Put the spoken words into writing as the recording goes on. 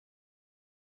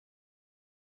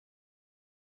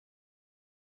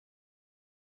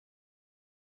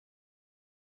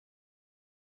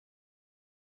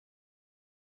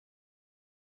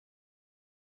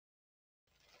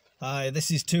Hi, this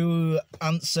is to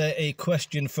answer a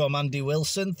question from Andy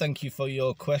Wilson. Thank you for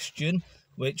your question,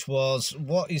 which was,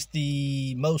 what is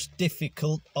the most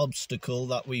difficult obstacle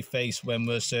that we face when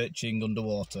we're searching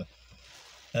underwater?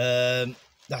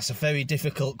 That's a very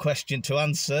difficult question to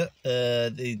answer.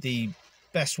 The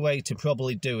best way to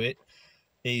probably do it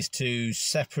is to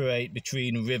separate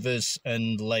between rivers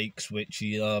and lakes, which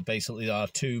are basically our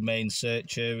two main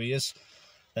search areas.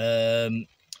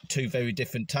 Two very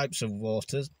different types of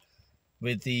waters.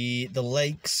 With the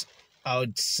lakes, I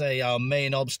would say our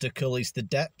main obstacle is the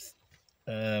depth.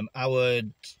 Our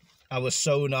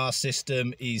sonar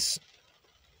system is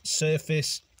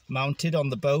surface mounted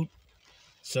on the boat,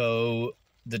 so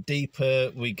the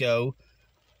deeper we go,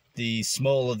 the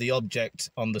smaller the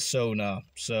object on the sonar.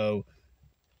 So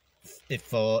if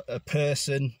for a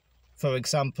person, for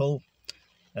example,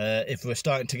 if we're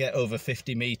starting to get over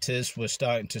 50 meters, we're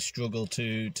starting to struggle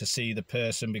to see the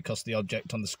person because the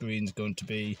object on the screen is going to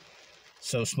be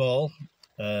so small.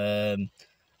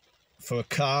 For a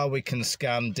car, we can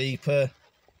scan deeper.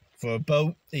 For a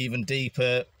boat, even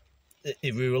deeper.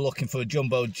 If we were looking for a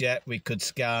jumbo jet, we could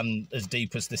scan as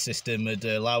deep as the system would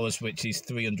allow us, which is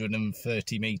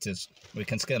 330 meters. We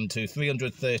can scan to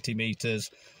 330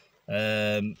 meters,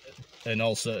 and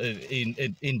also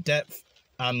in depth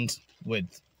and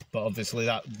width. But obviously,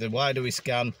 the wider we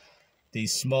scan, the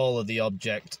smaller the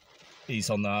object is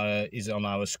on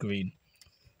our screen.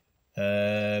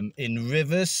 In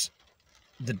rivers,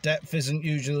 the depth isn't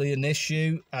usually an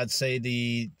issue. I'd say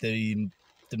the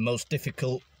most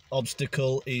difficult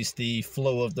obstacle is the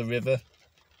flow of the river.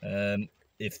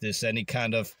 If there's any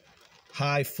kind of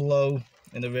high flow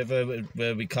in the river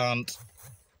where we can't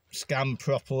scan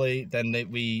properly, then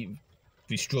we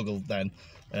struggle then.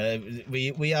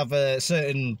 We have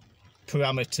certain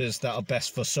parameters that are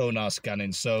best for sonar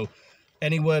scanning. So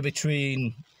anywhere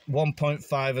between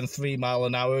 1.5 and 3 miles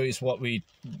an hour is what we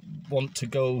want to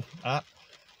go at.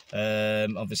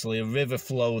 Obviously, a river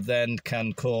flow then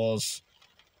can cause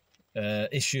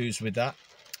issues with that.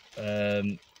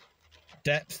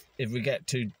 Depth, if we get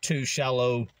to too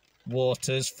shallow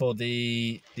waters for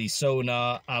the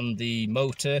sonar and the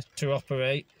motor to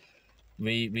operate,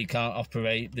 we can't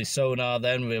operate the sonar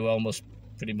then. We're almost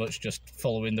pretty much just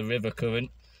following the river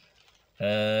current.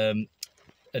 And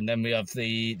then we have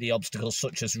the obstacles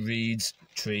such as reeds,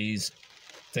 trees,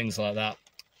 things like that,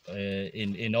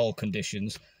 in all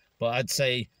conditions. But I'd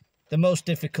say the most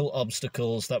difficult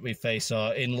obstacles that we face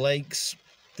are in lakes,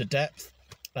 the depth,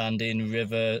 and in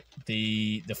river,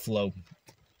 the flow.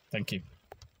 Thank you.